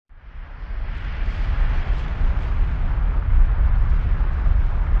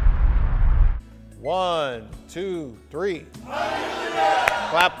1, 2, 3.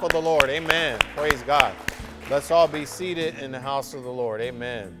 Clap for the Lord. Amen. Praise God. Let's all be seated in the house of the Lord.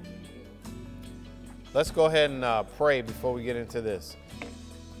 Amen. Let's go ahead and pray before we get into this.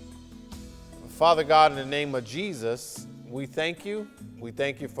 Father God, in the name of Jesus, we thank you. We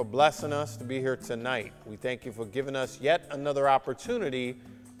thank you for blessing us to be here tonight. We thank you for giving us yet another opportunity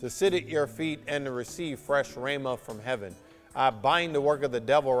to sit at your feet and to receive fresh rhema from heaven. I bind the work of the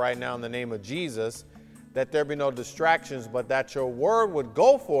devil right now in the name of Jesus, that there be no distractions, but that your word would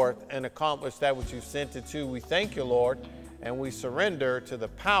go forth and accomplish that which you sent it to. We thank you, Lord, and we surrender to the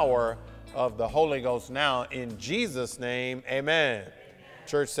power of the Holy Ghost now in Jesus' name. Amen. Amen.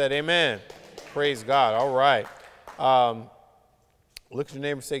 Church said amen. Praise God. All right. Look at your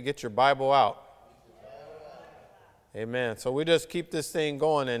neighbor and say, get your Bible out. Amen. So we just keep this thing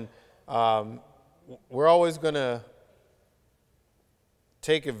going, and we're always going to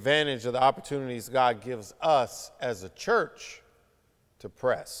take advantage of the opportunities God gives us as a church to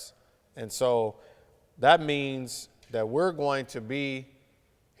press. And so that means that we're going to be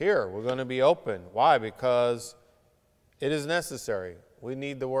here. We're going to be open. Why? Because it is necessary. We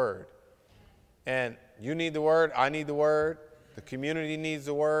need the word. And you need the word. I need the word. The community needs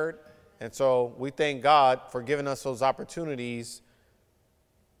the word. And so we thank God for giving us those opportunities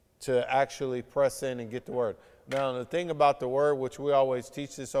to actually press in and get the word. Now, the thing about the word, which we always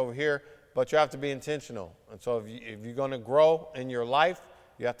teach this over here, but you have to be intentional. And so if you're going to grow in your life,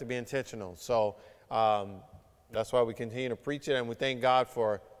 you have to be intentional. So that's why we continue to preach it. And we thank God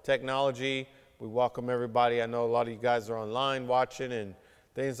for technology. We welcome everybody. I know a lot of you guys are online watching and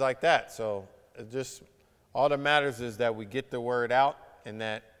things like that. So it just all that matters is that we get the word out and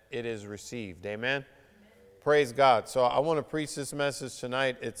that it is received. Amen? Amen. Praise God. So I want to preach this message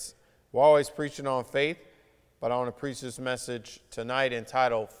tonight. We're always preaching on faith. But I want to preach this message tonight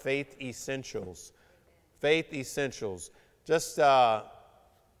entitled Faith Essentials. Faith Essentials. Just,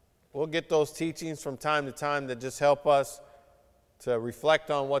 we'll get those teachings from time to time that just help us to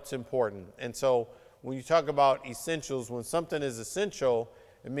reflect on what's important. And so when you talk about essentials, when something is essential,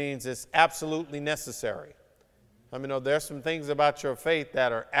 it means it's absolutely necessary. I mean, there's some things about your faith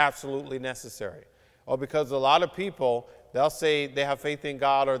that are absolutely necessary. Or because a lot of people, they'll say they have faith in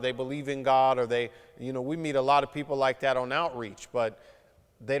God or they believe in God or we meet a lot of people like that on outreach, but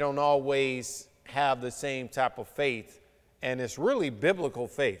they don't always have the same type of faith. And it's really biblical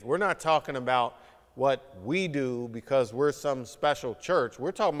faith. We're not talking about what we do because we're some special church.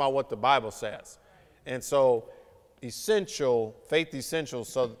 We're talking about what the Bible says. And so faith essentials,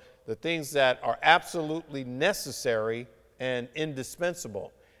 so the things that are absolutely necessary and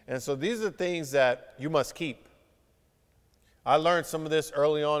indispensable. And so these are things that you must keep. I learned some of this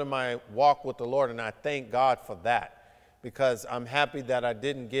early on in my walk with the Lord, and I thank God for that because I'm happy that I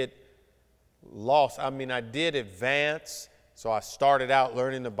didn't get lost. I mean, I did advance, so I started out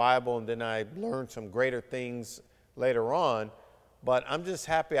learning the Bible, and then I learned some greater things later on, but I'm just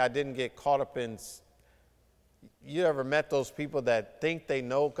happy I didn't get caught up in. You ever met those people that think they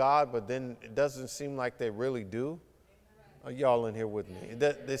know God, but then it doesn't seem like they really do? Are y'all in here with me?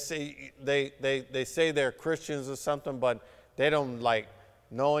 They say they're Christians or something, but they don't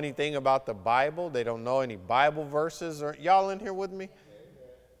know anything about the Bible. They don't know any Bible verses. Or y'all in here with me?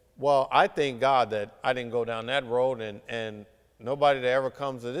 Well, I thank God that I didn't go down that road, and nobody that ever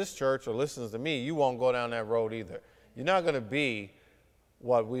comes to this church or listens to me, you won't go down that road either. You're not going to be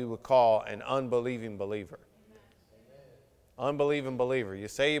what we would call an unbelieving believer. Unbelieving believer. You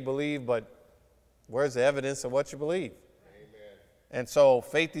say you believe, but where's the evidence of what you believe? Amen. And so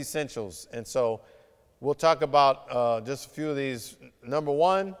faith essentials. And so we'll talk about just a few of these. Number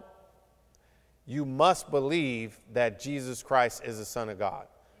one, you must believe that Jesus Christ is the Son of God.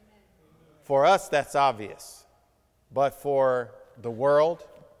 Amen. For us, that's obvious. But for the world,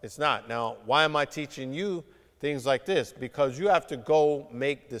 it's not. Now, why am I teaching you things like this? Because you have to go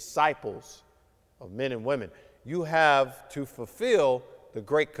make disciples of men and women. You have to fulfill the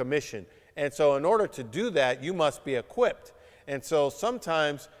Great Commission. And so in order to do that, you must be equipped. And so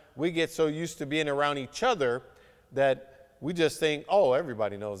sometimes we get so used to being around each other that we just think, oh,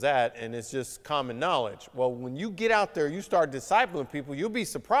 everybody knows that, and it's just common knowledge. Well, when you get out there, you start discipling people, you'll be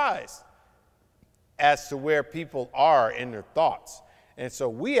surprised as to where people are in their thoughts. And so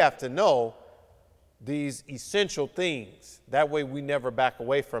we have to know these essential things. That way we never back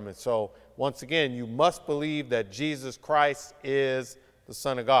away from it. So once again, you must believe that Jesus Christ is the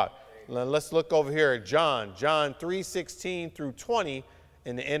Son of God. Now, let's look over here at John 3:16 through 20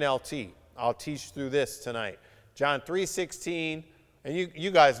 in the NLT. I'll teach through this tonight. John 3:16, and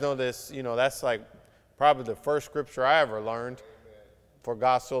you guys know this, that's like probably the first scripture I ever learned. for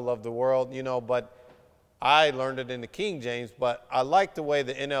God so loved the world, you know, but I learned it in the King James, but I like the way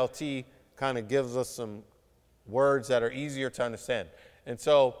the NLT kind of gives us some words that are easier to understand. And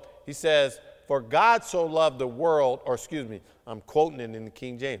so he says, for God so loved the world, or excuse me, I'm quoting it in the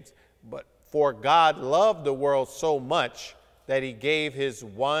King James, but for God loved the world so much that he gave his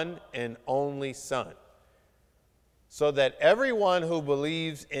one and only Son, so that everyone who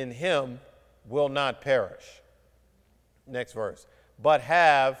believes in him will not perish. Next verse. But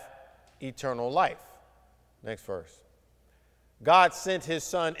have eternal life. Next verse. God sent his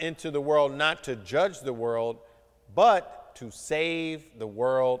Son into the world not to judge the world, but to save the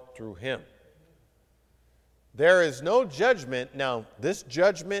world through him. There is no judgment. Now, this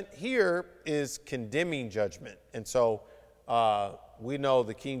judgment here is condemning judgment. And so we know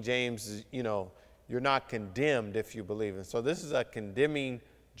the King James is, you know, you're not condemned if you believe. And so this is a condemning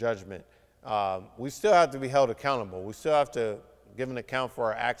judgment. We still have to be held accountable. We still have to give an account for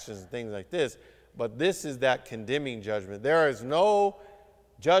our actions and things like this. But this is that condemning judgment. There is no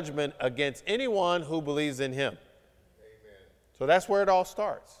judgment against anyone who believes in him. Amen. So that's where it all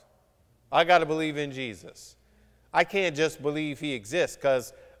starts. I got to believe in Jesus. I can't just believe he exists,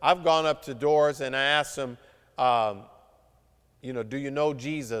 because I've gone up to doors and I asked them, you know, do you know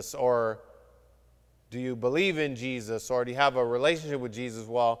Jesus, or do you believe in Jesus, or do you have a relationship with Jesus?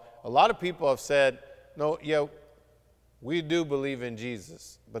 Well, a lot of people have said, no, yeah, we do believe in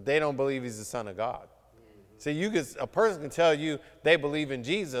Jesus, but they don't believe he's the Son of God. See, a person can tell you they believe in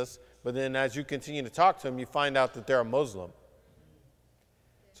Jesus, but then as you continue to talk to them, you find out that they're a Muslim.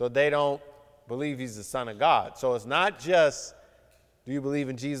 So they don't believe he's the Son of God. So it's not just, do you believe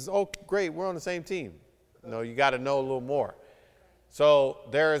in Jesus? Oh, great, we're on the same team. No, you got to know a little more. So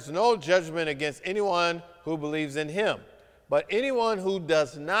there is no judgment against anyone who believes in him. But anyone who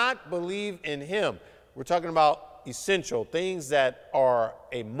does not believe in him, we're talking about essential things that are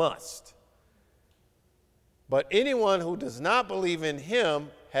a must. But anyone who does not believe in him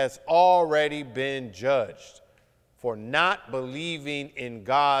has already been judged for not believing in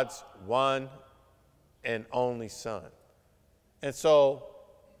God's one and only Son. And so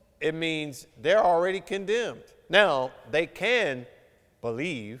it means they're already condemned. Now, they can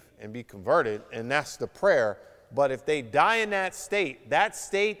believe and be converted, and that's the prayer. But if they die in that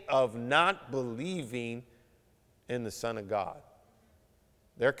state of not believing in the Son of God,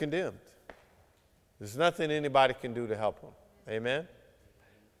 they're condemned. There's nothing anybody can do to help them. Amen?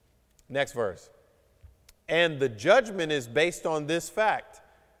 Next verse. And the judgment is based on this fact.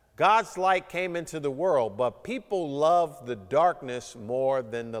 God's light came into the world, but people love the darkness more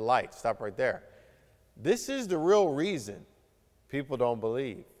than the light. Stop right there. This is the real reason people don't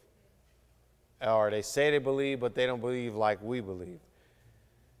believe. Or they say they believe, but they don't believe like we believe.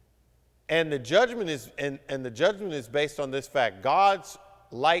 And the judgment is based on this fact. God's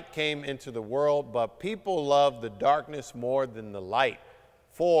light came into the world, but people love the darkness more than the light,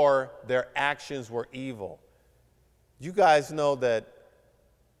 for their actions were evil. You guys know that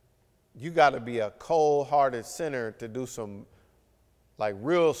you got to be a cold-hearted sinner to do some like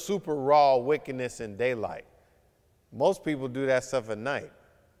real super raw wickedness in daylight. Most people do that stuff at night.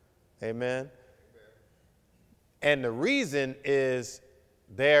 Amen. And the reason is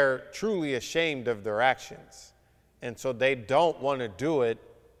they're truly ashamed of their actions. And so they don't want to do it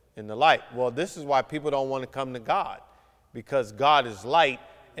in the light. Well, this is why people don't want to come to God, because God is light,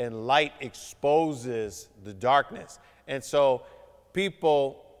 and light exposes the darkness. And so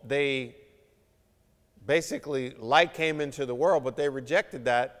people, they basically, light came into the world, but they rejected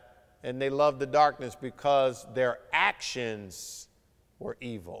that, and they loved the darkness because their actions were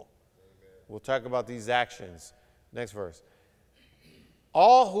evil. Amen. We'll talk about these actions. Next verse.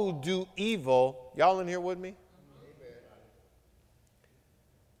 All who do evil, y'all in here with me? Amen.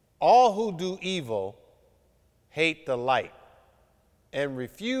 All who do evil hate the light and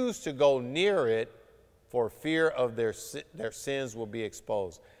refuse to go near it for fear of their sins will be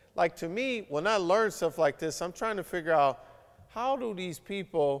exposed. Like, to me, when I learn stuff like this, I'm trying to figure out, how do these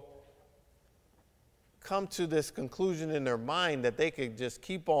people come to this conclusion in their mind that they could just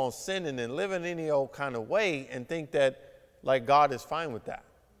keep on sinning and living any old kind of way and think that, like, God is fine with that?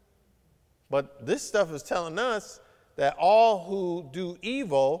 But this stuff is telling us that all who do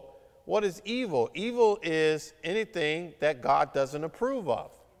evil, what is evil? Evil is anything that God doesn't approve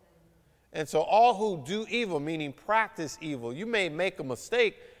of. And so all who do evil, meaning practice evil, you may make a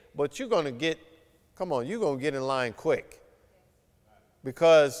mistake, but you're going to get, come on, you're going to get in line quick,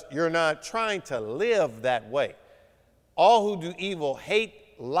 because you're not trying to live that way. All who do evil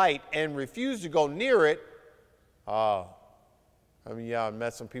hate light and refuse to go near it. I mean, y'all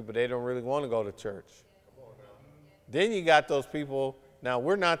met some people, they don't really want to go to church. Then you got those people Now,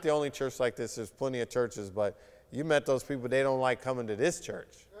 we're not the only church like this. There's plenty of churches, but you met those people, they don't like coming to this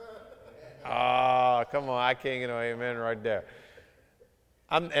church. Oh, come on, I can't get no amen right there.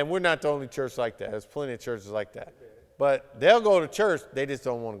 And we're not the only church like that. There's plenty of churches like that. But they'll go to church, they just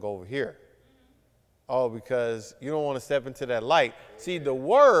don't want to go over here. Oh, because you don't want to step into that light. See, the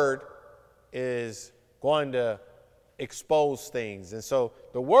word is going to expose things. And so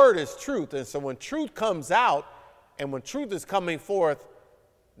the word is truth. And so when truth comes out and when truth is coming forth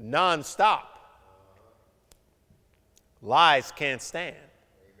nonstop, lies can't stand.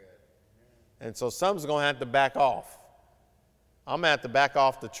 And so some's going to have to back off. I'm going to have to back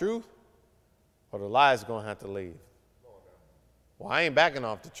off the truth, or the lie's going to have to leave. Well, I ain't backing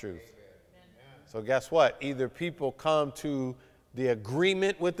off the truth. So guess what? Either people come to the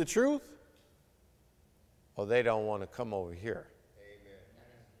agreement with the truth, or they don't want to come over here.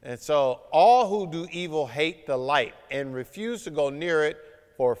 And so all who do evil hate the light and refuse to go near it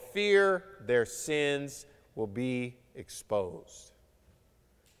for fear their sins will be exposed.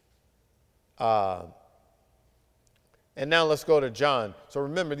 And now let's go to John. So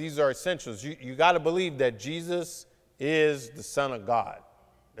remember, these are essentials. You got to believe that Jesus is the Son of God.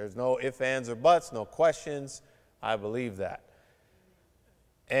 There's no ifs, ands, or buts, no questions. I believe that.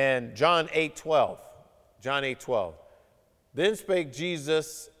 And John 8:12. John 8:12. Then spake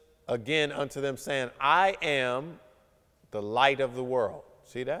Jesus again unto them, saying, I am the light of the world.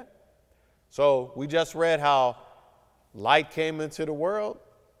 See that? So we just read how light came into the world.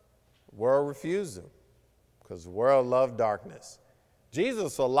 The world refused him because the world loved darkness.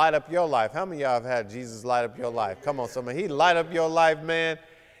 Jesus will light up your life. How many of y'all have had Jesus light up your life? Come on, somebody. He light up your life, man.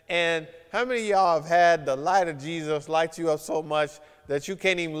 And how many of y'all have had the light of Jesus light you up so much that you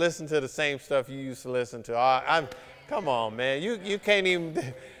can't even listen to the same stuff you used to listen to? Come on, man. You can't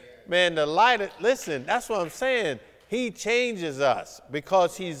even, man, the light, listen, that's what I'm saying. He changes us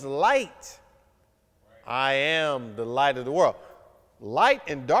because he's light. I am the light of the world. Light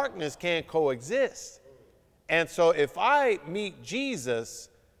and darkness can't coexist. And so if I meet Jesus,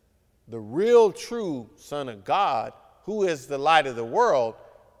 the real true Son of God, who is the light of the world,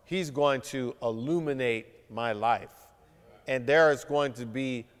 he's going to illuminate my life. And there is going to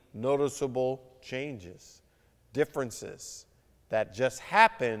be noticeable changes, differences that just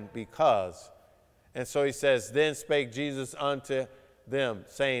happen because. And so he says, then spake Jesus unto them,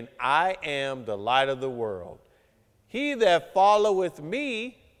 saying, I am the light of the world. He that followeth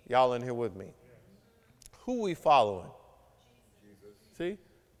me, y'all in here with me, who we following? Jesus. See,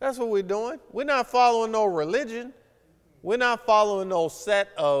 that's what we're doing. We're not following no religion. We're not following no set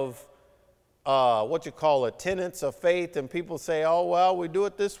of tenets of faith, and people say, oh, well, we do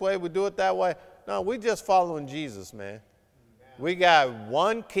it this way, we do it that way. No, we're just following Jesus, man. We got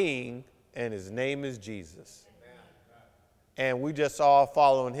one king, and his name is Jesus. And we just all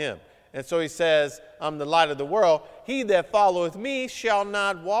following him. And so he says, I'm the light of the world. He that followeth me shall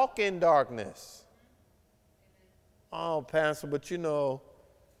not walk in darkness. Oh, Pastor, but you know,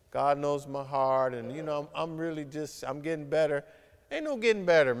 God knows my heart, and you know, I'm getting better. Ain't no getting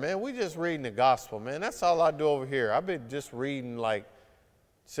better, man. We just reading the gospel, man. That's all I do over here. I've been just reading like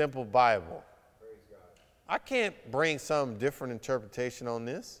simple Bible. Praise God. I can't bring some different interpretation on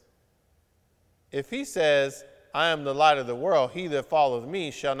this. If he says, I am the light of the world, he that followeth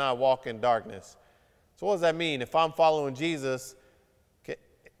me shall not walk in darkness. So what does that mean? If I'm following Jesus,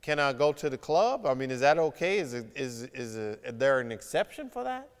 can I go to the club? I mean, is that okay? Is there an exception for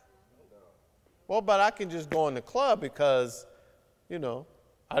that? Well, but I can just go in the club because, you know,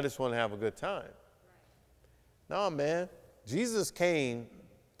 I just want to have a good time. No, man. Jesus came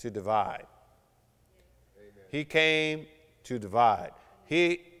to divide. He came to divide.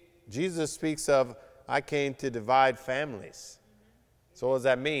 Jesus speaks of, I came to divide families. So what does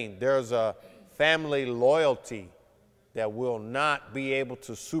that mean? There's a family loyalty that will not be able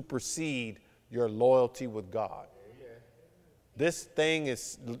to supersede your loyalty with God. Amen. This thing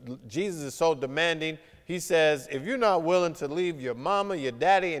is, Jesus is so demanding. He says, if you're not willing to leave your mama, your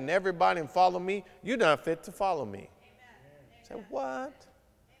daddy, and everybody and follow me, you're not fit to follow me. Amen. Say, what? Amen.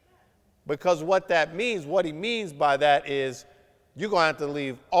 Because what that means, what he means by that is, you're going to have to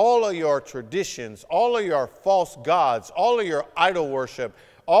leave all of your traditions, all of your false gods, all of your idol worship,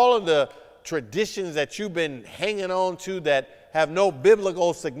 all of the traditions that you've been hanging on to that have no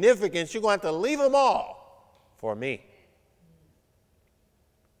biblical significance. You're going to have to leave them all for me.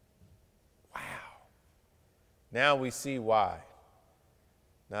 Wow. Now we see why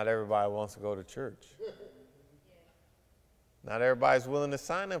not everybody wants to go to church. Not everybody's willing to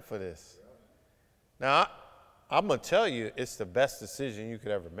sign up for this. Now, I'm going to tell you, it's the best decision you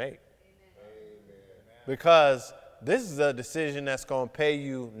could ever make. Amen. Because this is a decision that's going to pay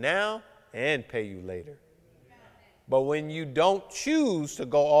you now and pay you later. But when you don't choose to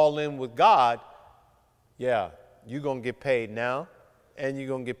go all in with God, yeah, you're going to get paid now and you're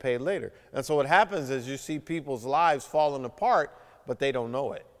going to get paid later. And so what happens is you see people's lives falling apart, but they don't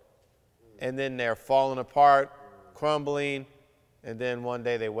know it. And then they're falling apart, crumbling, and then one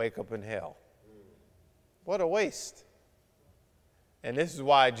day they wake up in hell. What a waste. And this is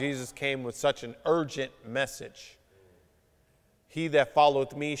why Jesus came with such an urgent message. He that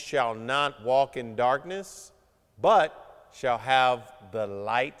followeth me shall not walk in darkness, but shall have the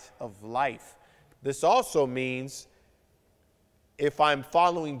light of life. This also means if I'm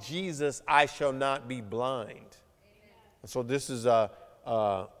following Jesus, I shall not be blind. So this is a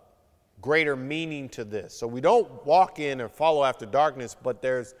greater meaning to this. So we don't walk in and follow after darkness, but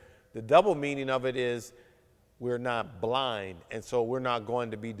there's the double meaning of it is we're not blind, and so we're not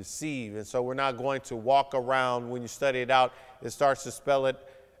going to be deceived. And so we're not going to walk around. When you study it out, it starts to spell it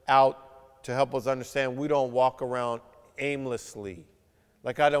out to help us understand we don't walk around aimlessly,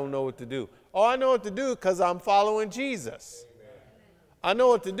 like I don't know what to do. Oh, I know what to do because I'm following Jesus. Amen. I know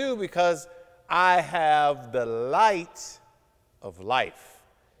what to do because I have the light of life.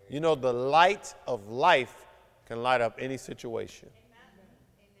 You know, the light of life can light up any situation.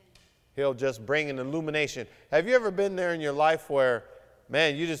 He'll just bring an illumination. Have you ever been there in your life where,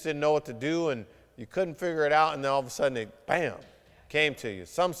 man, you just didn't know what to do and you couldn't figure it out, and then all of a sudden it, bam, came to you.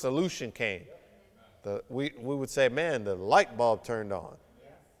 Some solution came. We would say, man, the light bulb turned on.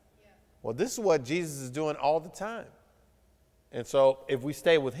 Well, this is what Jesus is doing all the time. And so if we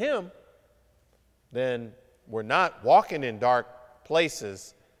stay with him, then we're not walking in dark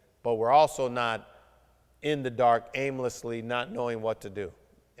places, but we're also not in the dark aimlessly, not knowing what to do.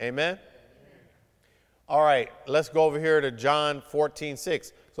 Amen? All right, let's go over here to John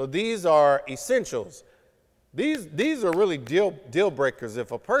 14:6. So these are essentials. These are really deal breakers.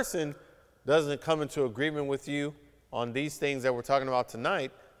 If a person doesn't come into agreement with you on these things that we're talking about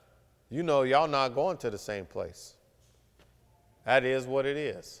tonight, you know y'all not going to the same place. That is what it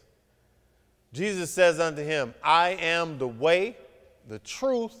is. Jesus says unto him, I am the way, the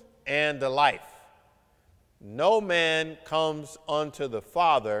truth, and the life. No man comes unto the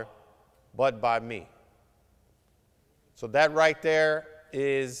Father but by me. So that right there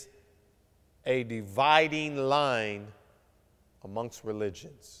is a dividing line amongst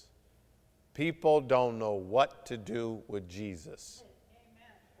religions. People don't know what to do with Jesus.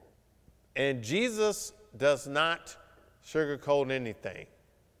 And Jesus does not sugarcoat anything.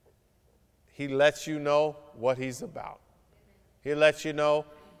 He lets you know what he's about. He lets you know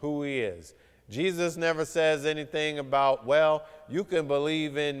who he is. Jesus never says anything about, well, you can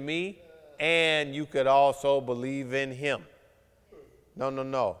believe in me and you could also believe in him. No, no,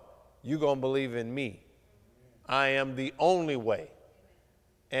 no. You're going to believe in me. I am the only way.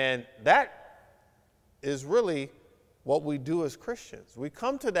 And that is really what we do as Christians. We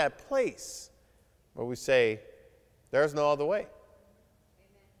come to that place where we say, there's no other way.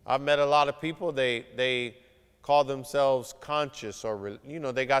 I've met a lot of people, they call themselves conscious, or, you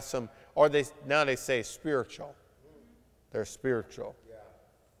know, they got some, or now they say spiritual. They're spiritual.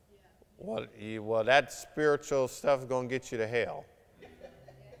 Well, that spiritual stuff is going to get you to hell.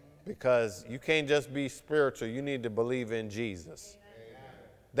 Because you can't just be spiritual. You need to believe in Jesus.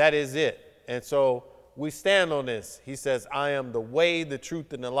 That is it. And so we stand on this. He says, I am the way, the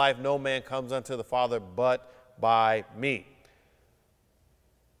truth, and the life. No man comes unto the Father but by me.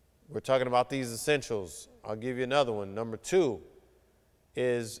 We're talking about these essentials. I'll give you another one. Number 2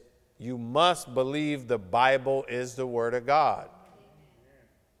 is you must believe the Bible is the Word of God.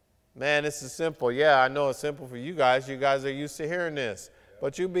 Man, this is simple. Yeah, I know it's simple for you guys. You guys are used to hearing this.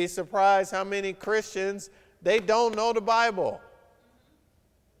 But you'd be surprised how many Christians, they don't know the Bible.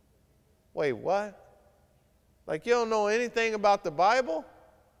 Wait, what? Like you don't know anything about the Bible?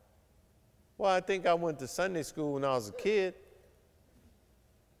 Well, I think I went to Sunday school when I was a kid.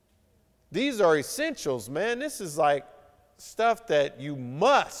 These are essentials, man. This is like stuff that you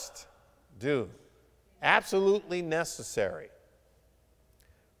must do. Absolutely necessary.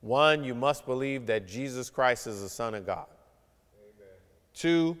 1, you must believe that Jesus Christ is the Son of God. Amen.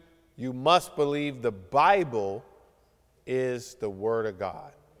 2, you must believe the Bible is the Word of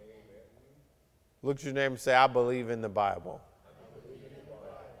God. Amen. Look at your neighbor and say, I believe in the Bible.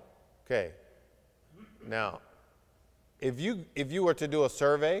 Okay. Now, if you were to do a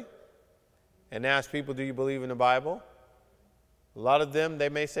survey and ask people, do you believe in the Bible? A lot of them, they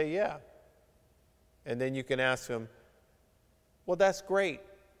may say, yeah. And then you can ask them, well, that's great.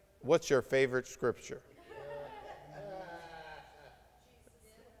 What's your favorite scripture?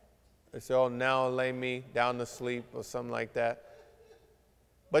 They say, oh, now lay me down to sleep or something like that.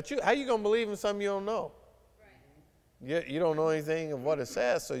 But how you going to believe in something you don't know? You don't know anything of what it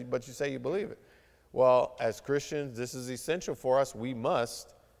says, but you say you believe it. Well, as Christians, this is essential for us. We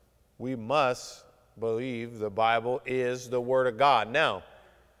must believe the Bible is the Word of God. Now,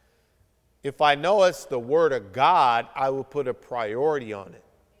 if I know it's the Word of God, I will put a priority on it.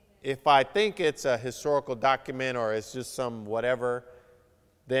 If I think it's a historical document or it's just some whatever,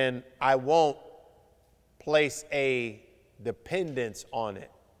 then I won't place a dependence on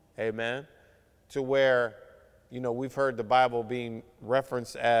it. Amen? To where, we've heard the Bible being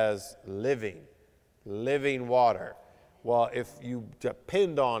referenced as living water. Well, if you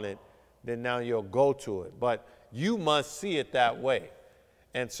depend on it, then now you'll go to it. But you must see it that way.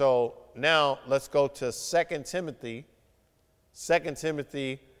 And so now let's go to 2 Timothy. 2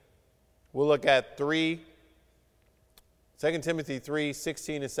 Timothy, we'll look at 2 Timothy 3,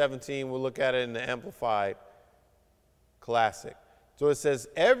 16 and 17. We'll look at it in the Amplified Classic. So it says,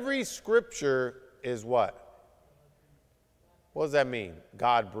 every scripture is what? What does that mean?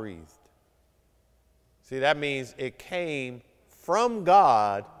 God breathed. See, that means it came from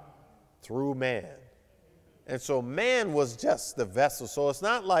God through man. And so man was just the vessel. So it's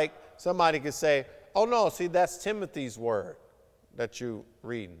not like somebody could say, oh, no, see, that's Timothy's word that you're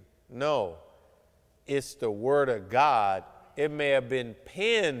reading. No, it's the word of God. It may have been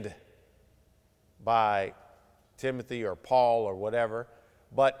penned by Timothy or Paul or whatever,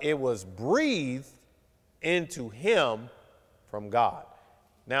 but it was breathed into him from God.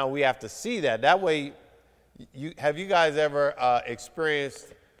 Now we have to see that. That way, have you guys ever experienced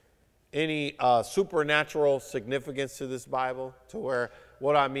any supernatural significance to this Bible? To where,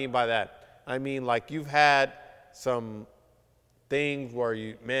 what do I mean by that? I mean, like you've had some things where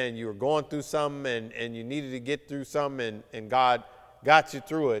you were going through something and you needed to get through something and God got you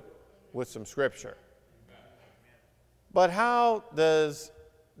through it with some scripture. But how does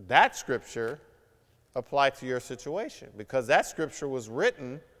that scripture apply to your situation? Because that scripture was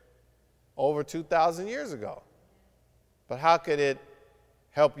written over 2,000 years ago. But how could it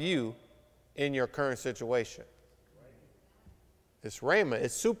help you in your current situation? It's Rhema.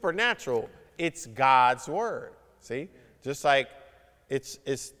 It's supernatural. It's God's word. See? Just like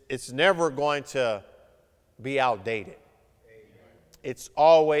it's never going to be outdated. It's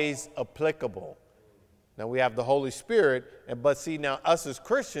always applicable. Now we have the Holy Spirit, but see, now us as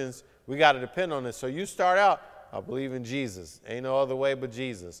Christians, we got to depend on this. So you start out, I believe in Jesus. Ain't no other way but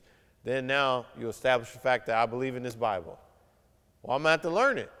Jesus. Then now you establish the fact that I believe in this Bible. Well, I'm going to have to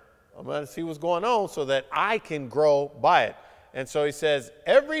learn it. I'm going to see what's going on so that I can grow by it. And so he says,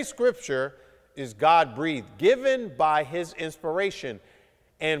 every scripture is God-breathed, given by his inspiration,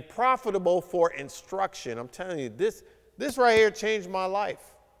 and profitable for instruction. I'm telling you, this right here changed my life.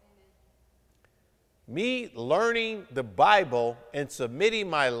 Me learning the Bible and submitting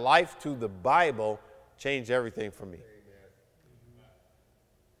my life to the Bible changed everything for me.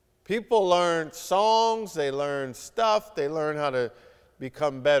 People learn songs, they learn stuff, they learn how to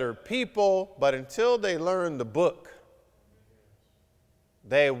become better people, but until they learn the book,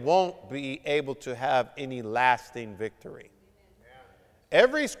 they won't be able to have any lasting victory.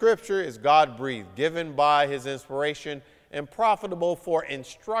 Every scripture is God-breathed, given by his inspiration, and profitable for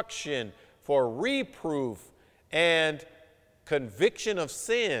instruction, for reproof, and conviction of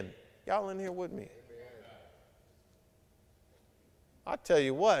sin. Y'all in here with me? I tell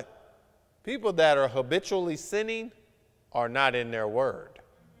you what, people that are habitually sinning are not in their word.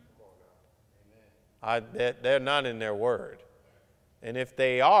 They're not in their word. And if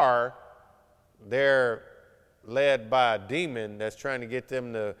they are, they're led by a demon that's trying to get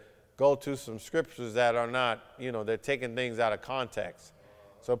them to go to some scriptures that are not, they're taking things out of context.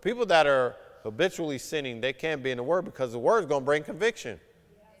 So people that are habitually sinning, they can't be in the word because the word is going to bring conviction.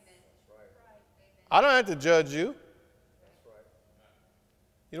 I don't have to judge you.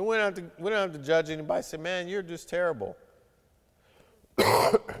 We don't have to judge anybody. Say, man, you're just terrible.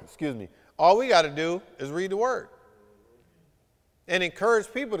 Excuse me. All we got to do is read the word and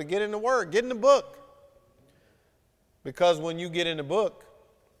encourage people to get in the word, get in the book. Because when you get in the book,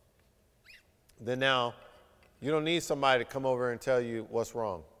 then now you don't need somebody to come over and tell you what's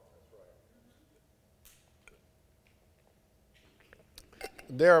wrong.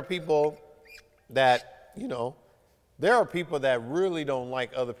 There are people that, there are people that really don't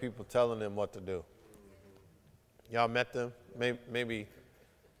like other people telling them what to do. Y'all met them? Maybe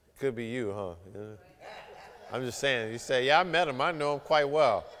could be you, huh? Yeah. I'm just saying, you say, yeah, I met him. I know him quite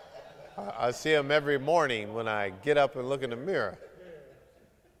well. I see him every morning when I get up and look in the mirror.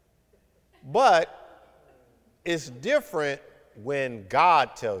 But it's different when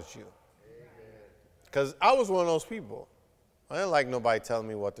God tells you. Because I was one of those people. I didn't like nobody telling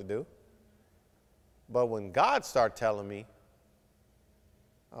me what to do. But when God started telling me,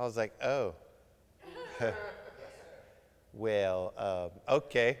 I was like, oh. Well,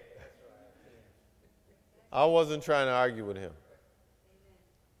 okay. I wasn't trying to argue with him.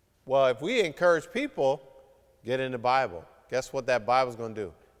 Well, if we encourage people, get in the Bible. Guess what that Bible's going to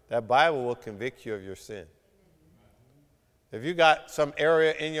do? That Bible will convict you of your sin. If you got some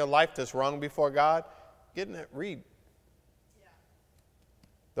area in your life that's wrong before God, get in it, read.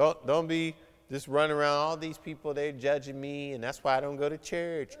 Don't be just running around, all these people, they're judging me, and that's why I don't go to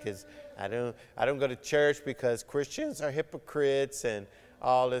church, because I don't go to church because Christians are hypocrites and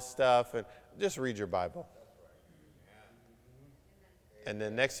all this stuff. And just read your Bible. And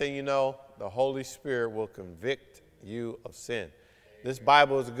then next thing you know, the Holy Spirit will convict you of sin. This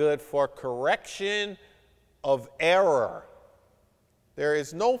Bible is good for correction of error. There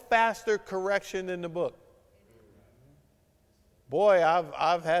is no faster correction than the book. Boy,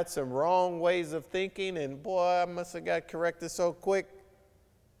 I've had some wrong ways of thinking, and boy, I must have got corrected so quick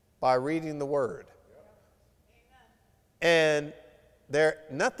by reading the Word. And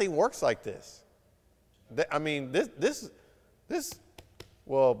nothing works like this. I mean, this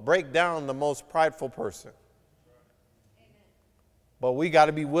will break down the most prideful person. But we got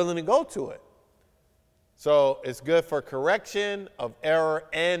to be willing to go to it. So it's good for correction of error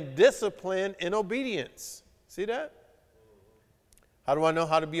and discipline in obedience. See that? How do I know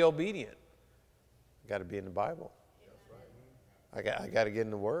how to be obedient? I got to be in the Bible. I got to get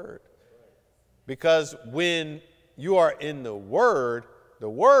in the Word. Because when you are in the Word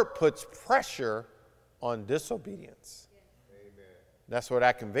puts pressure on disobedience. That's where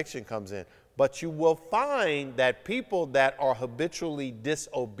that conviction comes in. But you will find that people that are habitually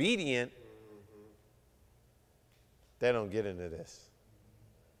disobedient, they don't get into this.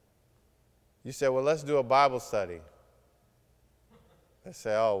 You say, well, let's do a Bible study. They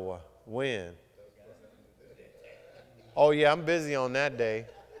say, oh, well, when? Oh, yeah, I'm busy on that day.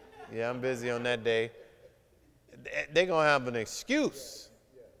 Yeah, I'm busy on that day. They're going to have an excuse.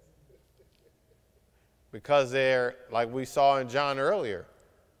 Because they're, like we saw in John earlier,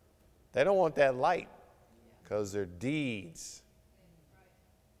 they don't want that light because their deeds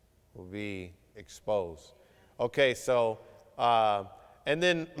will be exposed. Okay, so, and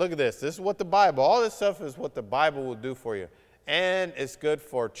then look at this. This is what the Bible, all this stuff is what the Bible will do for you. And it's good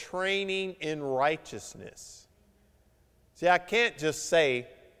for training in righteousness. See, I can't just say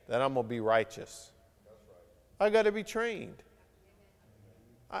that I'm going to be righteous. I got to be trained.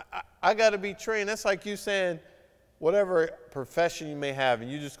 I got to be trained. That's like you saying whatever profession you may have,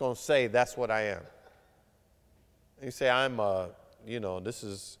 and you're just going to say that's what I am. You say I'm a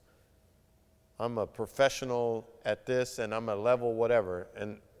professional at this, and I'm a level whatever.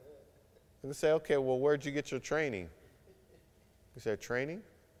 And you say, okay, well, where'd you get your training? You say, training?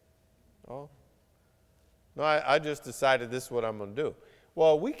 Oh. No, I just decided this is what I'm going to do.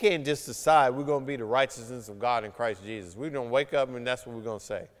 Well, we can't just decide we're going to be the righteousness of God in Christ Jesus. We're going to wake up and that's what we're going to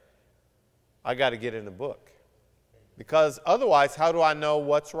say. I got to get in the book. Because otherwise, how do I know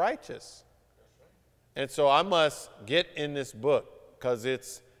what's righteous? And so I must get in this book because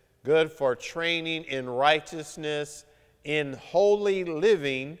it's good for training in righteousness, in holy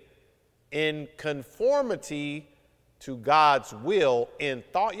living, in conformity to God's will, in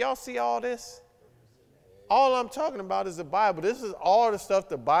thought. Y'all see all this? All I'm talking about is the Bible. This is all the stuff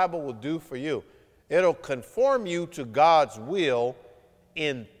the Bible will do for you. It'll conform you to God's will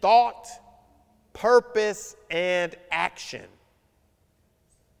in thought, purpose, and action.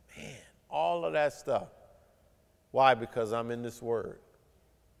 Man, all of that stuff. Why? Because I'm in this Word.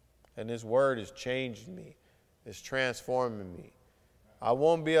 And this Word is changing me. It's transforming me. I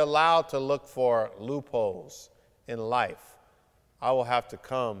won't be allowed to look for loopholes in life. I will have to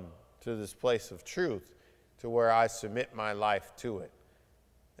come to this place of truth to where I submit my life to it.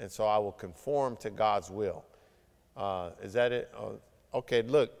 And so I will conform to God's will. Is that it? Okay,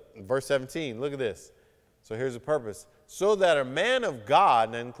 look, verse 17, look at this. So here's the purpose. So that a man of God,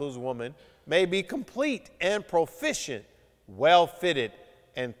 and that includes a woman, may be complete and proficient, well fitted,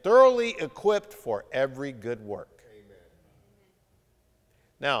 and thoroughly equipped for every good work. Amen.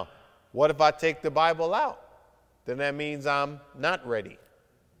 Now, what if I take the Bible out? Then that means I'm not ready.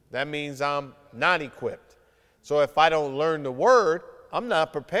 That means I'm not equipped. So if I don't learn the Word, I'm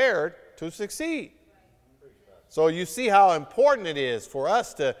not prepared to succeed. So you see how important it is for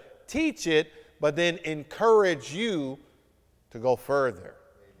us to teach it, but then encourage you to go further,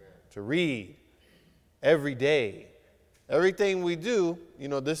 to read every day. Everything we do, you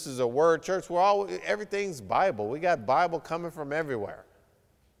know, this is a Word church. Everything's Bible. We got Bible coming from everywhere.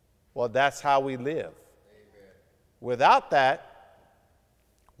 Well, that's how we live. Amen. Without that,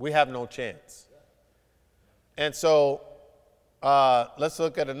 we have no chance. And so let's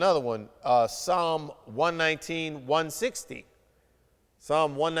look at another one. Psalm 119, 160.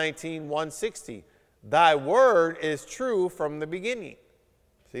 Psalm 119, 160. Thy word is true from the beginning.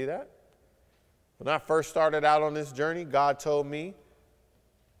 See that? When I first started out on this journey, God told me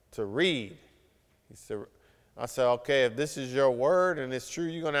to read. I said, okay, if this is your word and it's true,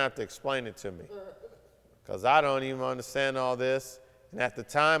 you're going to have to explain it to me. Because I don't even understand all this. And at the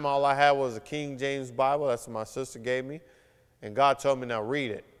time, all I had was a King James Bible. That's what my sister gave me. And God told me, now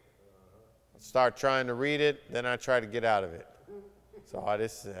read it. I start trying to read it, then I try to get out of it. So I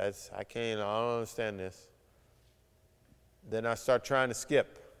don't understand this. Then I start trying to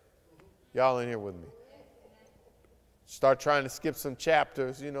skip. Y'all in here with me. Start trying to skip some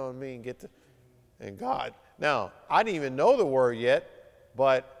chapters, you know what I mean, and God. Now, I didn't even know the word yet,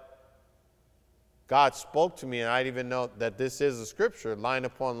 but God spoke to me, and I didn't even know that this is a scripture, line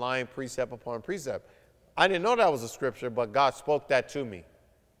upon line, precept upon precept. I didn't know that was a scripture, but God spoke that to me.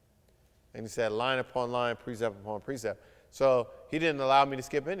 And he said, line upon line, precept upon precept. So he didn't allow me to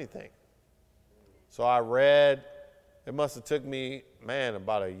skip anything. So I read. It must have took me, man,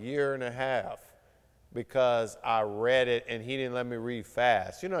 about a year and a half because I read it and he didn't let me read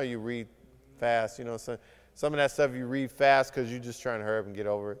fast. You know, you read fast, you know, some of that stuff you read fast because you're just trying to hurry up and get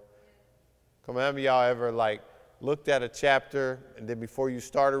over it. Come on, have y'all ever like looked at a chapter and then before you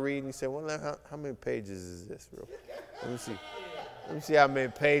started reading, you said, well, how many pages is this? Let me see. Let me see how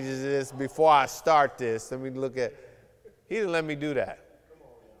many pages it is before I start this. Let me look at. He didn't let me do that.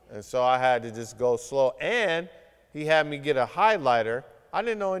 And so I had to just go slow. And he had me get a highlighter. I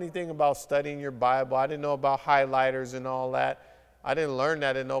didn't know anything about studying your Bible. I didn't know about highlighters and all that. I didn't learn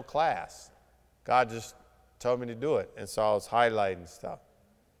that in no class. God just told me to do it. And so I was highlighting stuff.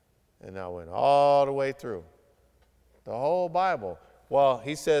 And I went all the way through the whole Bible. Well,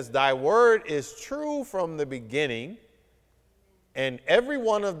 he says, thy word is true from the beginning, and every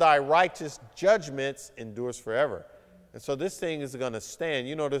one of thy righteous judgments endures forever. And so this thing is going to stand.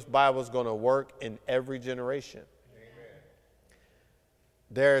 You know, this Bible is going to work in every generation.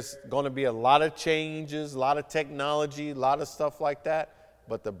 There's going to be a lot of changes, a lot of technology, a lot of stuff like that,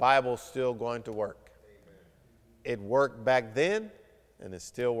 but the Bible's still going to work. Amen. It worked back then, and it's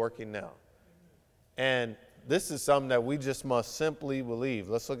still working now. And this is something that we just must simply believe.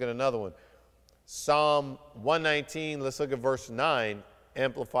 Let's look at another one. Psalm 119, let's look at verse 9,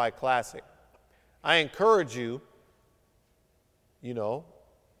 Amplified Classic. I encourage you, you know,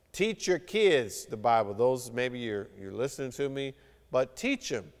 teach your kids the Bible. Those maybe you're listening to me. But teach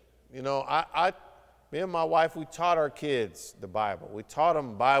them. You know, me and my wife, we taught our kids the Bible. We taught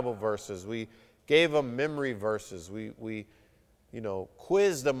them Bible verses. We gave them memory verses. We you know,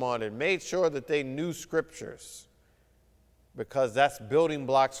 quizzed them on it, made sure that they knew scriptures because that's building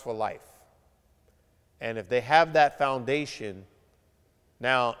blocks for life. And if they have that foundation,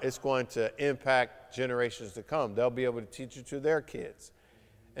 now it's going to impact generations to come. They'll be able to teach it to their kids.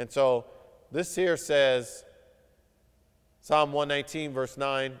 And so this here says, Psalm 119, verse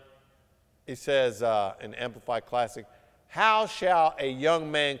 9, it says in Amplified Classic, how shall a young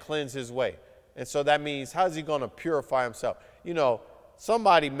man cleanse his way? And so that means, how's he going to purify himself? You know,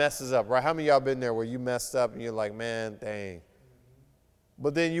 somebody messes up, right? How many of y'all been there where you messed up and you're like, man, dang.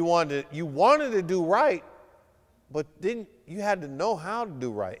 But then you wanted to do right, but then you had to know how to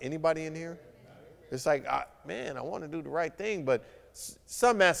do right. Anybody in here? It's like, man, I want to do the right thing, but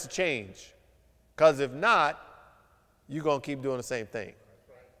something has to change. Because if not, you're going to keep doing the same thing.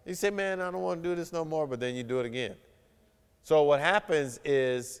 You say, man, I don't want to do this no more, but then you do it again. So what happens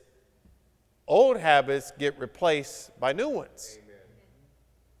is old habits get replaced by new ones. Amen.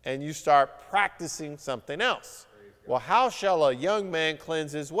 And you start practicing something else. Well, how shall a young man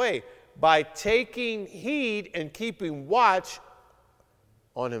cleanse his way? By taking heed and keeping watch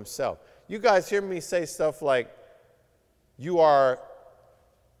on himself. You guys hear me say stuff like, you are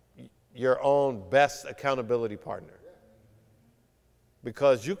your own best accountability partner.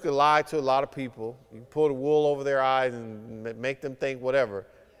 Because you could lie to a lot of people. You can pull the wool over their eyes and make them think whatever.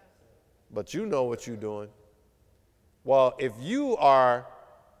 But you know what you're doing. Well, if you are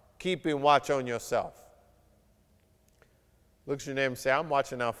keeping watch on yourself, look at your neighbor and say, I'm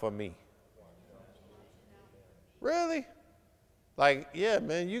watching out for me. Really? Like, yeah,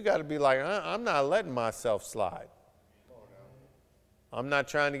 man, you got to be like, I'm not letting myself slide. I'm not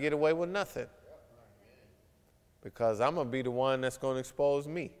trying to get away with nothing. Because I'm going to be the one that's going to expose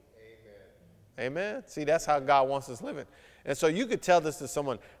me. Amen. Amen. See, that's how God wants us living. And so you could tell this to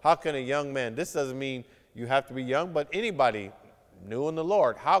someone, how can a young man, this doesn't mean you have to be young, but anybody, new in the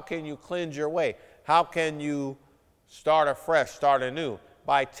Lord. How can you cleanse your way? How can you start afresh, start anew?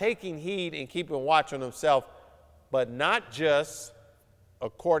 By taking heed and keeping watch on himself, but not just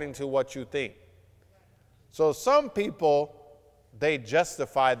according to what you think. So some people, they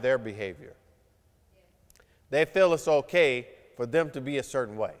justify their behavior. They feel it's okay for them to be a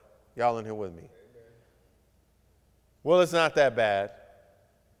certain way. Y'all in here with me? Well, it's not that bad.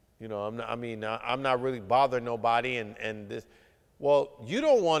 You know, I'm not really bothering nobody and this. Well, you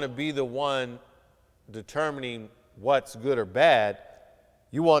don't want to be the one determining what's good or bad.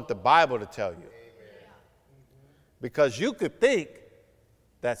 You want the Bible to tell you. Because you could think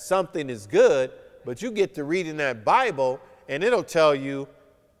that something is good, but you get to reading that Bible and it'll tell you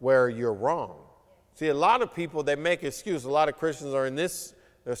where you're wrong. See, a lot of people, they make excuses. A lot of Christians are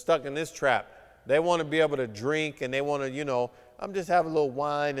they're stuck in this trap. They want to be able to drink and they want to, I'm just having a little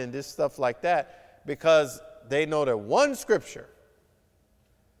wine and this stuff like that, because they know that one scripture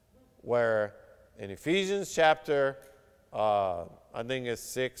where in Ephesians chapter, I think it's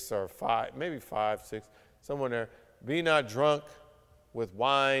 6 or 5, maybe 5, 6, somewhere there, be not drunk with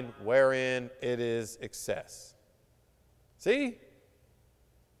wine wherein it is excess. See?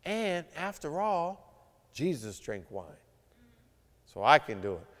 And after all, Jesus drank wine. So I can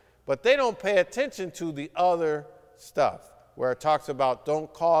do it. But they don't pay attention to the other stuff where it talks about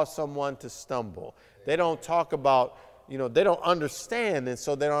don't cause someone to stumble. They don't talk about, they don't understand, and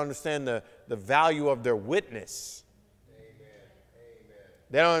so they don't understand the value of their witness. Amen.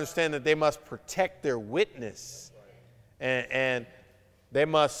 They don't understand that they must protect their witness. And they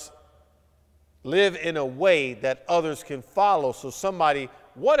must live in a way that others can follow. So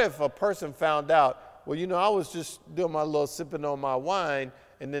what if a person found out, well, I was just doing my little sipping on my wine,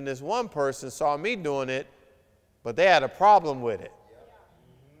 and then this one person saw me doing it, but they had a problem with it.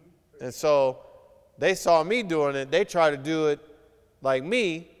 And so they saw me doing it. They tried to do it like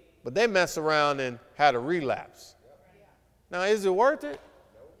me, but they messed around and had a relapse. Now, is it worth it?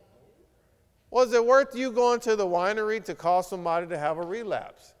 Was it worth you going to the winery to cause somebody to have a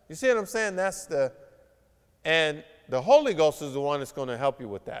relapse? You see what I'm saying? And the Holy Ghost is the one that's going to help you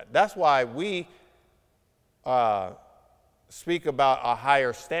with that. That's why we speak about a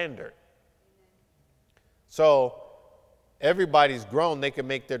higher standard. So everybody's grown, they can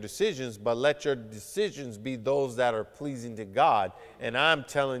make their decisions, but let your decisions be those that are pleasing to God. And I'm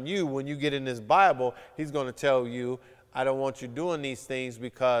telling you, when you get in this Bible, he's going to tell you, I don't want you doing these things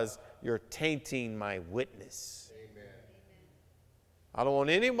because you're tainting my witness. Amen. I don't want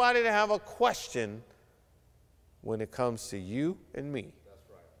anybody to have a question when it comes to you and me. That's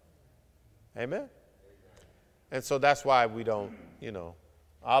right. Amen? Amen. And so that's why we don't,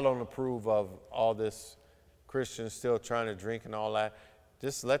 I don't approve of all this Christians still trying to drink and all that.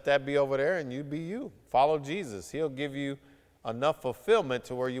 Just let that be over there and you be you. Follow Jesus. He'll give you enough fulfillment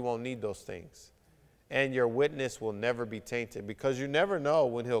to where you won't need those things. And your witness will never be tainted, because you never know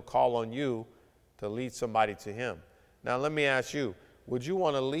when he'll call on you to lead somebody to him. Now, let me ask you, would you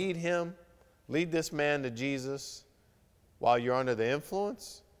want to lead this man to Jesus while you're under the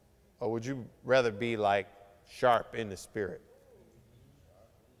influence? Or would you rather be like sharp in the spirit?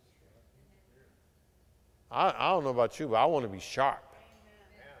 I don't know about you, but I want to be sharp.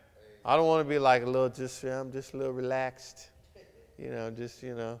 I don't want to be like I'm just a little relaxed.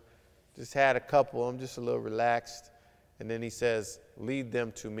 Just had a couple, I'm just a little relaxed. And then he says, lead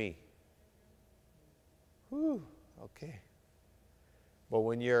them to me. Whew, okay. But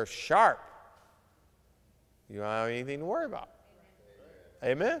when you're sharp, you don't have anything to worry about.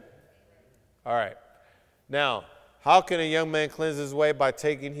 Amen? All right. Now, how can a young man cleanse his way? By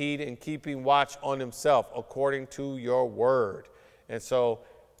taking heed and keeping watch on himself according to your word. And so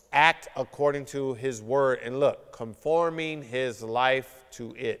act according to his word. And look, conforming his life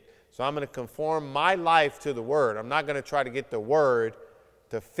to it. So I'm going to conform my life to the word. I'm not going to try to get the word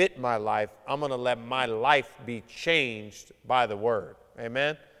to fit my life. I'm going to let my life be changed by the word.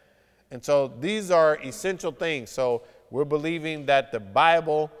 Amen? And so these are essential things. So we're believing that the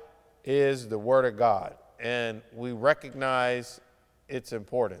Bible is the word of God, and we recognize its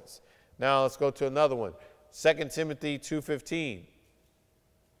importance. Now let's go to another one. 2 Timothy 2:15.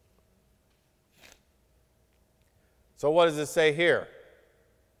 So what does it say here?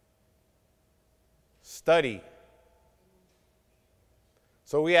 Study.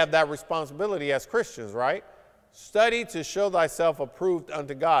 So we have that responsibility as Christians, right? Study to show thyself approved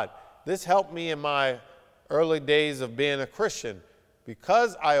unto God. This helped me in my early days of being a Christian.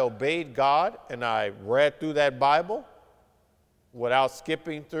 Because I obeyed God and I read through that Bible without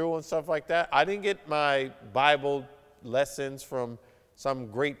skipping through and stuff like that. I didn't get my Bible lessons from some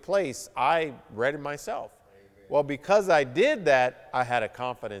great place. I read it myself. Amen. Well, because I did that, I had a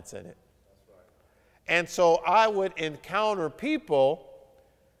confidence in it. And so I would encounter people,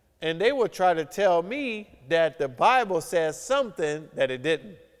 and they would try to tell me that the Bible says something that it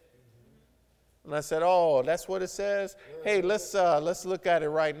didn't. And I said, oh, that's what it says? Hey, let's look at it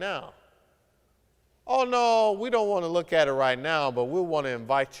right now. Oh, no, we don't want to look at it right now, but we want to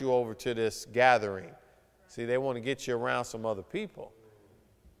invite you over to this gathering. See, they want to get you around some other people.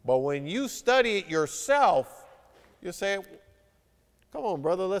 But when you study it yourself, you say, come on,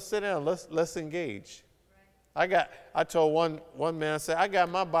 brother, let's sit down. Let's engage. I told one man, I said, I got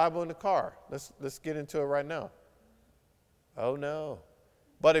my Bible in the car. Let's get into it right now. Oh, no.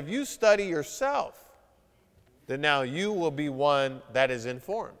 But if you study yourself, then now you will be one that is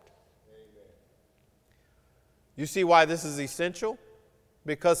informed. You see why this is essential?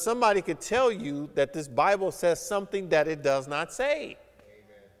 Because somebody could tell you that this Bible says something that it does not say.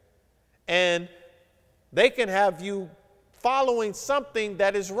 And they can have you following something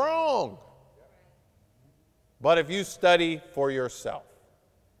that is wrong. But if you study for yourself,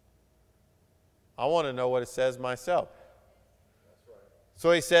 I want to know what it says myself.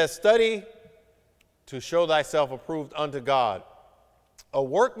 So he says, study to show thyself approved unto God, a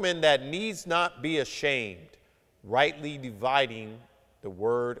workman that needs not be ashamed, rightly dividing the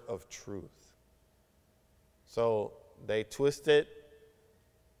word of truth. So they twist it.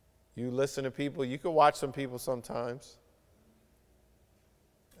 You listen to people. You can watch some people sometimes,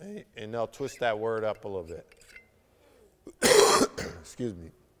 and they'll twist that word up a little bit. Excuse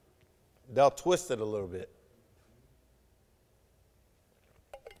me. They'll twist it a little bit.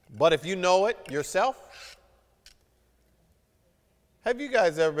 But if you know it yourself, have you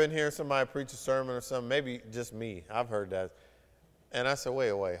guys ever been hearing somebody preach a sermon or something? Maybe just me. I've heard that. And I said, wait,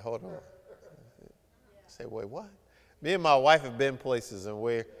 hold on. I say, wait, what? Me and my wife have been places and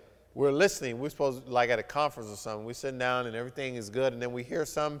we're listening. We're supposed to, like at a conference or something. We're sitting down and everything is good. And then we hear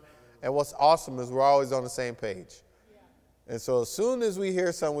something. And what's awesome is we're always on the same page. And so as soon as we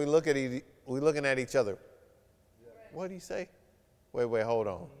hear something, we're looking at each other. What do you say? Wait, hold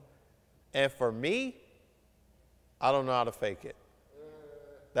on. And for me, I don't know how to fake it.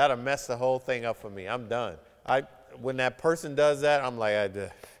 That'll mess the whole thing up for me. I'm done. When that person does that, I'm like,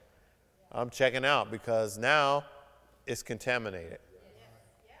 I'm checking out because now it's contaminated.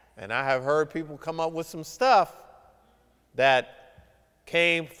 And I have heard people come up with some stuff that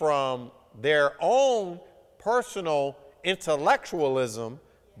came from their own personal intellectualism,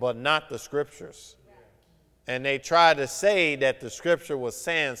 but not the scriptures. And they tried to say that the scripture was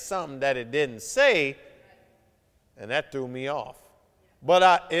saying something that it didn't say, and that threw me off.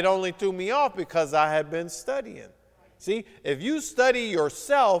 But it only threw me off because I had been studying. See, if you study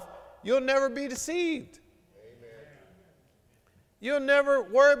yourself, you'll never be deceived. Amen. You'll never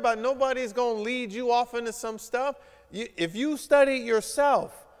worry about nobody's going to lead you off into some stuff. If you study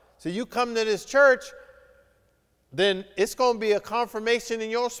yourself, so you come to this church, then it's going to be a confirmation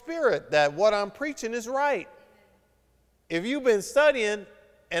in your spirit that what I'm preaching is right. If you've been studying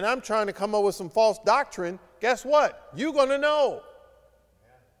and I'm trying to come up with some false doctrine, guess what? You're going to know.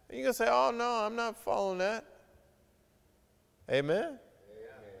 And you're going to say, oh, no, I'm not following that. Amen?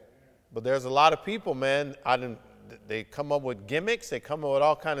 But there's a lot of people, man, they come up with gimmicks. They come up with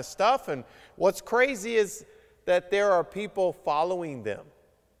all kind of stuff. And what's crazy is that there are people following them.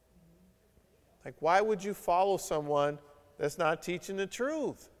 Like, why would you follow someone that's not teaching the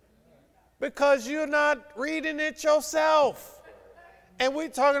truth? Because you're not reading it yourself. And we're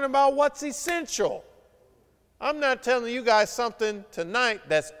talking about what's essential. I'm not telling you guys something tonight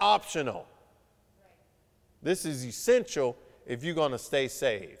that's optional. This is essential if you're going to stay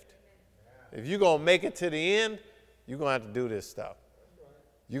saved. If you're going to make it to the end, you're going to have to do this stuff.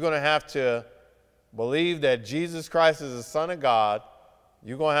 You're going to have to believe that Jesus Christ is the Son of God.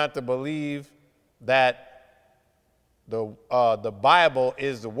 You're going to have to believe that the Bible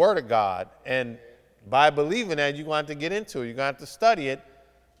is the Word of God. And by believing that, you're going to have to get into it. You're going to have to study it,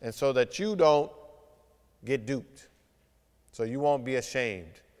 and so that you don't get duped. So you won't be ashamed.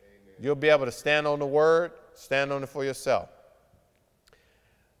 Amen. You'll be able to stand on the Word, stand on it for yourself.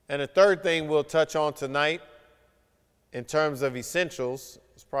 And the third thing we'll touch on tonight in terms of essentials,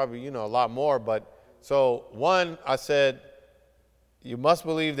 it's probably, a lot more, but so one, I said, you must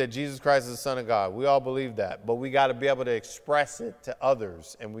believe that Jesus Christ is the Son of God. We all believe that, but we got to be able to express it to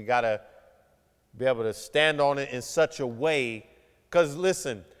others, and we got to be able to stand on it in such a way, because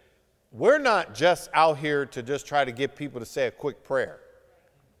listen, we're not just out here to just try to get people to say a quick prayer.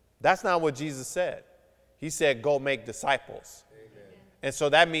 That's not what Jesus said. He said, go make disciples. Amen. And so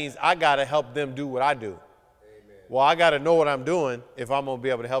that means I got to help them do what I do. Amen. Well, I got to know what I'm doing if I'm going to be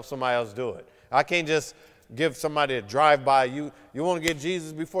able to help somebody else do it. I can't just give somebody a drive-by. You want to get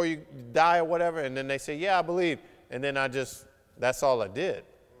Jesus before you die or whatever, and then they say, yeah, I believe. And then that's all I did.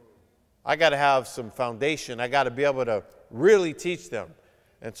 I got to have some foundation. I got to be able to really teach them.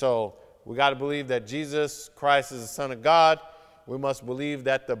 And so we got to believe that Jesus Christ is the Son of God. We must believe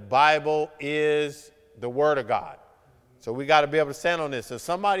that the Bible is the Word of God. So we got to be able to stand on this. If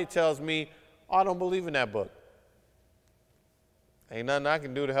somebody tells me, oh, I don't believe in that book, ain't nothing I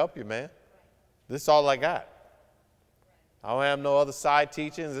can do to help you, man. This is all I got. I don't have no other side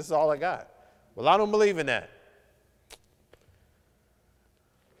teachings. This is all I got. Well, I don't believe in that.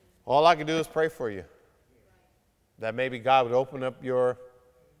 All I can do is pray for you, that maybe God would open up your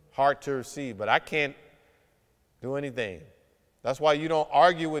heart to receive. But I can't do anything. That's why you don't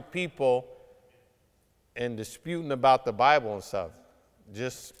argue with people and disputing about the Bible and stuff.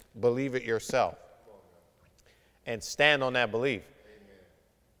 Just believe it yourself and stand on that belief. Amen.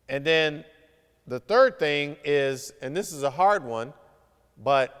 And then the third thing is, and this is a hard one,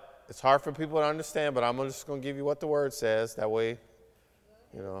 but it's hard for people to understand, but I'm just going to give you what the Word says. That way,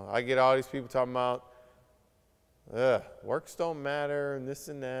 you know, I get all these people talking about, works don't matter and this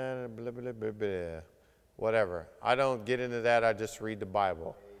and that and blah, blah, blah, blah. Whatever. I don't get into that. I just read the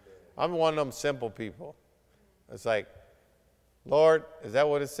Bible. I'm one of them simple people. It's like, Lord, is that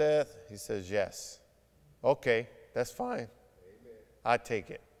what it says? He says, yes. Okay, that's fine. I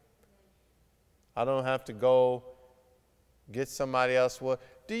take it. I don't have to go get somebody else. What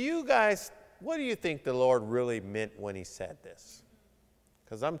do you think the Lord really meant when he said this?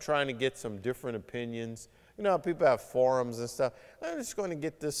 Because I'm trying to get some different opinions. You know how people have forums and stuff. I'm just going to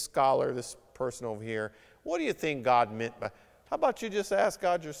get this scholar, this person over here. What do you think God meant by? How about you just ask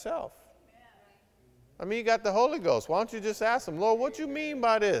God yourself? I mean, you got the Holy Ghost. Why don't you just ask him, Lord, what do you mean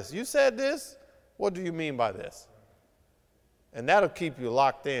by this? You said this. What do you mean by this? And that'll keep you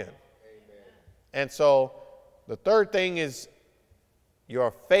locked in. Amen. And so the third thing is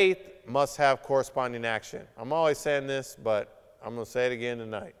your faith must have corresponding action. I'm always saying this, but I'm going to say it again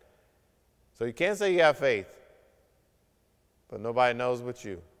tonight. So you can't say you have faith, but nobody knows but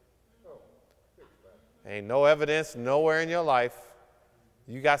you. Ain't no evidence nowhere in your life.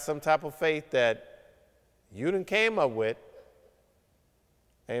 You got some type of faith that you done came up with.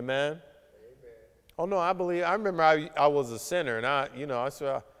 Amen. Amen. Oh no, I remember I was a sinner, and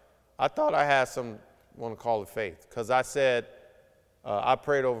I thought I had some, want to call it faith, because I said I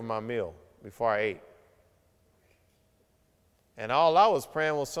prayed over my meal before I ate. And all I was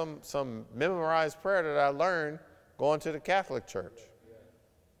praying was some memorized prayer that I learned going to the Catholic church.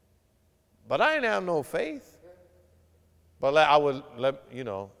 But I didn't have no faith. But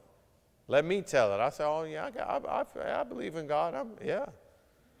let me tell it. I said, oh yeah, I believe in God. Yeah.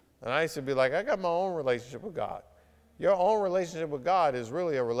 And I used to be like, I got my own relationship with God. Your own relationship with God is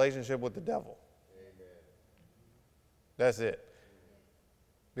really a relationship with the devil. Amen. That's it.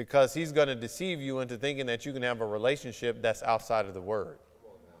 Because he's going to deceive you into thinking that you can have a relationship that's outside of the Word.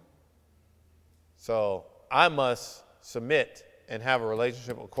 So I must submit and have a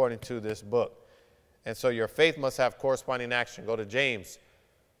relationship according to this book. And so your faith must have corresponding action. Go to James.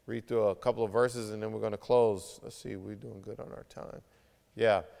 Read through a couple of verses, and then we're going to close. Let's see, we're doing good on our time.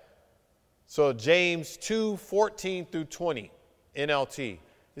 Yeah. So James 2:14 through 20, NLT.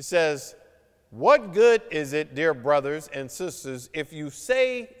 It says, what good is it, dear brothers and sisters, if you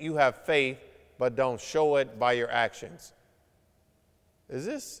say you have faith, but don't show it by your actions? Is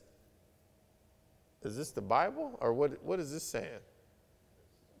this the Bible, or what is this saying?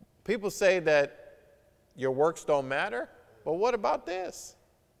 People say that your works don't matter, but what about this?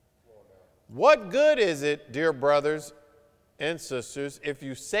 What good is it, dear brothers and sisters, if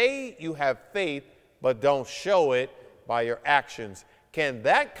you say you have faith, but don't show it by your actions? Can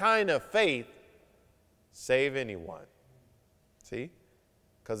that kind of faith save anyone? See?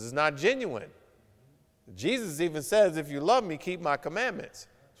 Because it's not genuine. Jesus even says, if you love me, keep my commandments.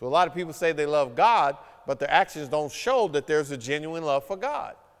 So a lot of people say they love God, but their actions don't show that there's a genuine love for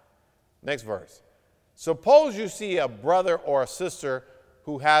God. Next verse. Suppose you see a brother or a sister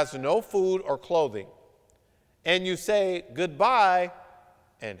who has no food or clothing, and you say goodbye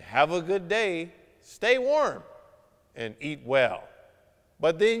and have a good day, stay warm and eat well.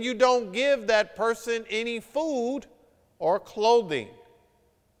 But then you don't give that person any food or clothing.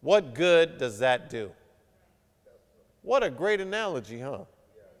 What good does that do? What a great analogy, huh?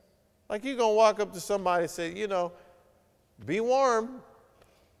 Like you're going to walk up to somebody and say, be warm,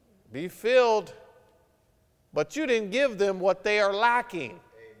 be filled, but you didn't give them what they are lacking. Amen.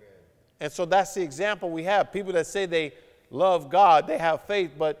 And so that's the example we have. People that say they love God, they have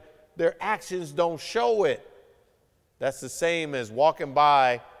faith, but their actions don't show it. That's the same as walking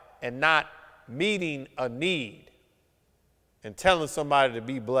by and not meeting a need and telling somebody to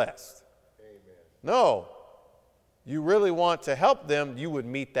be blessed. Amen. No, you really want to help them, you would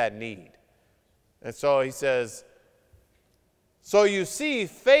meet that need. And so he says, so you see,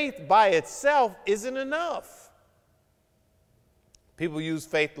 faith by itself isn't enough. People use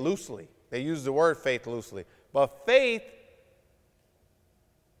faith loosely. They use the word faith loosely. But faith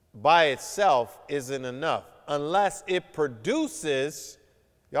by itself isn't enough unless it produces.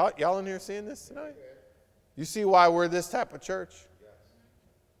 Y'all in here seeing this tonight? You see why we're this type of church?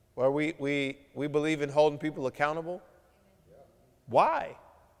 Where we believe in holding people accountable? Why?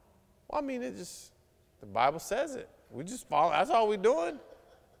 Well, I mean, the Bible says it. We just follow. That's all we're doing.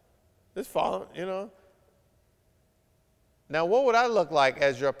 Just follow, you know. Now, what would I look like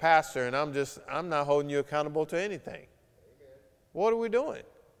as your pastor and I'm not holding you accountable to anything? Amen. What are we doing?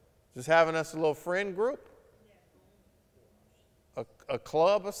 Just having us a little friend group? A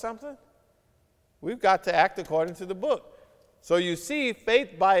club or something? We've got to act according to the book. So you see,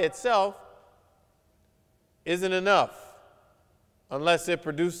 faith by itself isn't enough unless it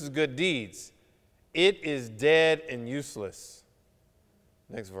produces good deeds. It is dead and useless.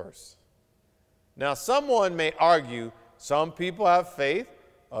 Next verse. Now, someone may argue, some people have faith,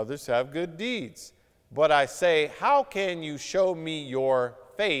 others have good deeds. But I say, how can you show me your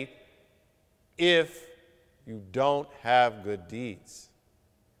faith if you don't have good deeds?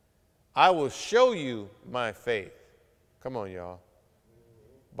 I will show you my faith. Come on, y'all.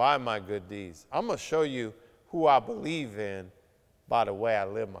 By my good deeds. I'm going to show you who I believe in by the way I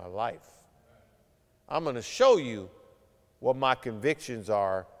live my life. I'm going to show you what my convictions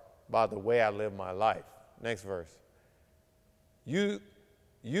are by the way I live my life. Next verse. You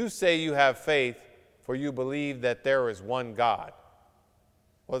say you have faith, for you believe that there is one God.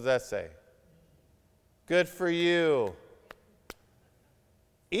 What does that say? Good for you.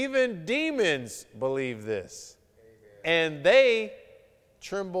 Even demons believe this. Amen. And they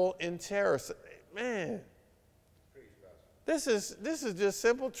tremble in terror. Man, this is just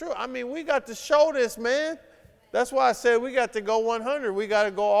simple truth. I mean, we got to show this, man. That's why I said we got to go 100. We got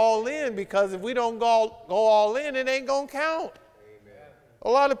to go all in, because if we don't go all in, it ain't going to count. Amen. A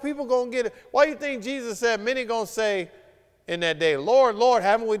lot of people going to get it. Why do you think Jesus said, many going to say in that day, Lord, Lord,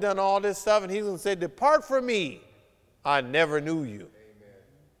 haven't we done all this stuff? And he's going to say, depart from me. I never knew you. Amen.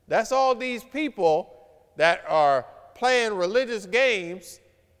 That's all these people that are playing religious games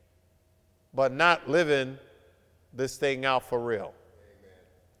but not living this thing out for real. Amen.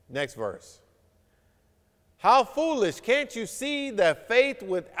 Next verse. How foolish, can't you see that faith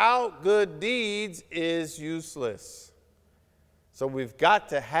without good deeds is useless? So we've got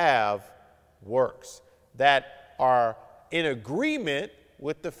to have works that are in agreement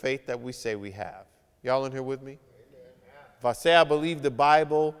with the faith that we say we have. Y'all in here with me? Amen. If I say I believe the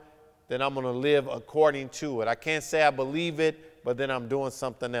Bible, then I'm going to live according to it. I can't say I believe it, but then I'm doing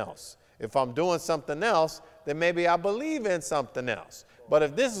something else. If I'm doing something else, then maybe I believe in something else. But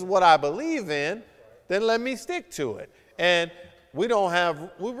if this is what I believe in, then let me stick to it. And we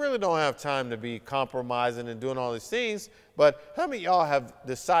really don't have time to be compromising and doing all these things. But how many of y'all have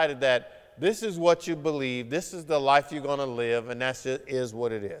decided that this is what you believe, this is the life you're going to live, and that just is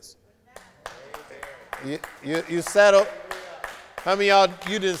what it is? You settle. How many of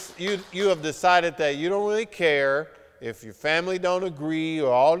y'all, you have decided that you don't really care if your family don't agree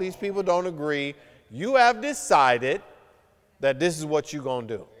or all these people don't agree. You have decided that this is what you're going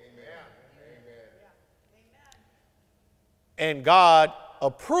to do. And God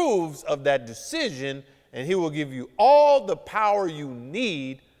approves of that decision, and he will give you all the power you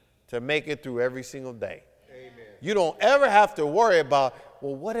need to make it through every single day. Amen. You don't ever have to worry about,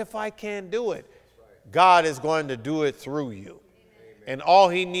 well, what if I can't do it? Right. God is going to do it through you. Amen. And all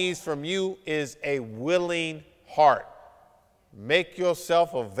he needs from you is a willing heart. Make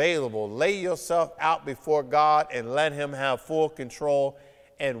yourself available. Lay yourself out before God and let him have full control,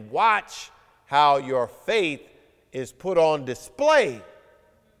 and watch how your faith is put on display,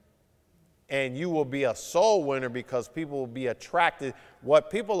 and you will be a soul winner, because people will be attracted. What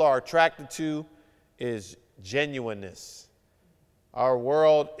people are attracted to is genuineness. Our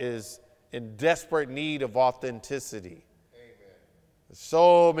world is in desperate need of authenticity. Amen. There's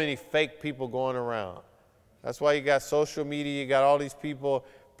so many fake people going around. That's why you got social media. You got all these people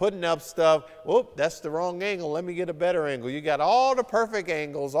putting up stuff. Whoop, that's the wrong angle. Let me get a better angle. You got all the perfect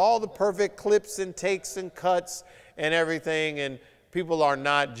angles, all the perfect clips and takes and cuts and everything, and people are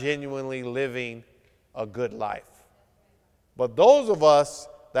not genuinely living a good life. But those of us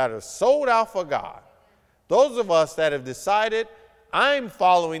that are sold out for God, those of us that have decided, I'm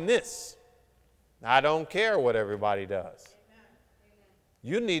following this, I don't care what everybody does.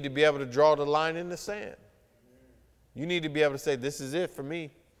 You need to be able to draw the line in the sand. You need to be able to say, this is it for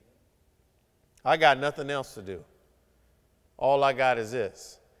me. I got nothing else to do. All I got is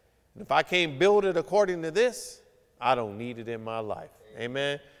this. And if I can't build it according to this, I don't need it in my life.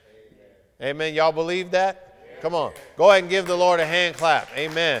 Amen. Amen. Y'all believe that? Come on. Go ahead and give the Lord a hand clap.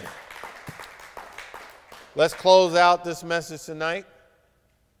 Amen. Let's close out this message tonight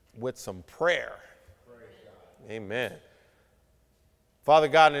with some prayer. Amen. Father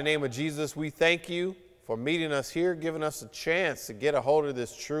God, in the name of Jesus, we thank you for meeting us here, giving us a chance to get a hold of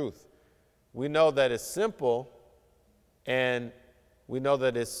this truth. We know that it's simple, and we know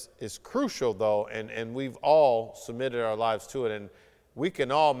that it's crucial, though, and we've all submitted our lives to it, and we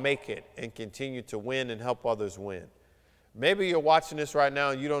can all make it and continue to win and help others win. Maybe you're watching this right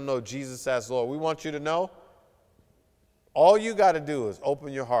now and you don't know Jesus as Lord. We want you to know all you got to do is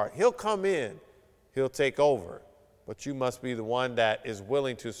open your heart. He'll come in. He'll take over. But you must be the one that is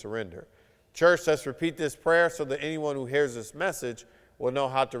willing to surrender. Church, let's repeat this prayer so that anyone who hears this message will know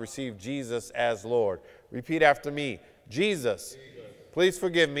how to receive Jesus as Lord. Repeat after me. Jesus, please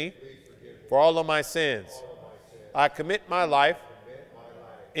forgive me for all of my sins. I commit my life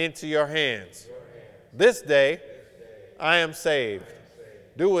into your hands. This day, I am saved.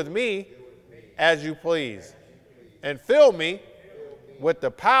 Do with me as you please. And fill me with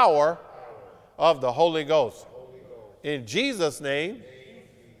the power of the Holy Ghost. In Jesus' name,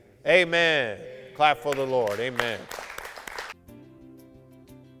 amen. Clap for the Lord. Amen.